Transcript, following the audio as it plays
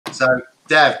So,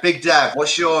 Big Dev,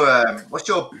 what's your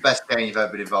best game you've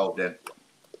ever been involved in?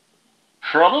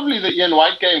 Probably the Ian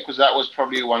White game, because that was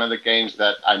probably one of the games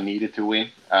that I needed to win.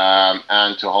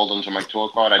 And to hold on to my tour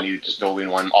card, I needed to still win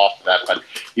one after that. But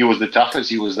he was the toughest.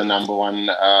 He was the number one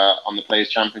on the Players'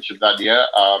 Championship that year.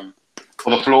 For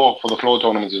the floor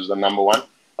tournaments, he was the number one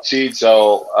seed.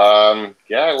 So,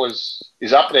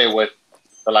 he's up there with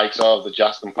the likes of the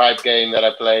Justin Pipe game that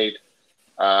I played.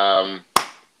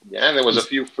 There was a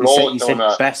few floor. You said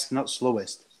best, not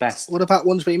slowest. Best. What about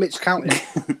ones where you miscounted?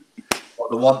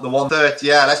 The 130.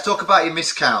 Yeah, let's talk about your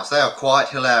miscounts. They are quite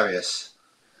hilarious.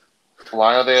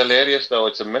 Why are they hilarious though?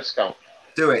 It's a miscount.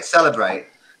 Do it. Celebrate.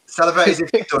 Celebrate as if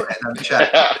you've done it. Then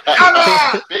check.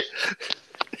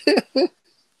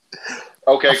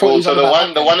 Okay, cool. So the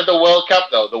one at the World Cup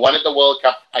though,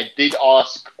 I did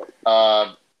ask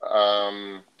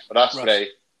Rasprey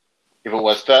if it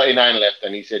was 39 left,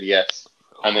 and he said yes,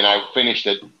 and then I finished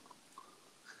it.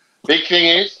 Big thing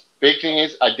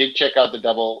is, I did check out the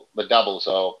double.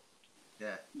 So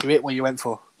yeah, you hit what you went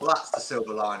for. Well, that's the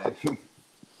silver lining.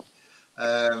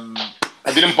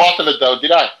 I didn't bottle it though,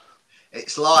 did I?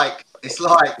 It's like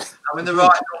having the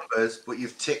right numbers, but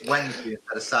you've ticked Wednesday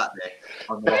instead of Saturday.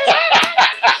 On the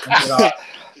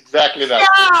Exactly that.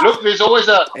 Yeah! Look, there's always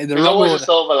a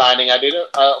silver lining. I didn't.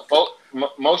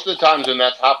 Most of the times when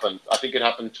that's happened, I think it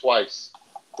happened twice,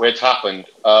 where it's happened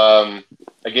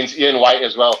against Ian White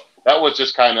as well. That was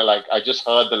just kind of like, I just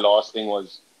heard the last thing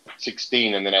was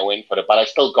 16, and then I went for it, but I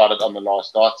still got it on the last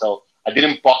start, so I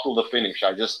didn't bottle the finish.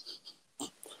 I just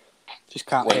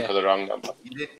can't went for the wrong number.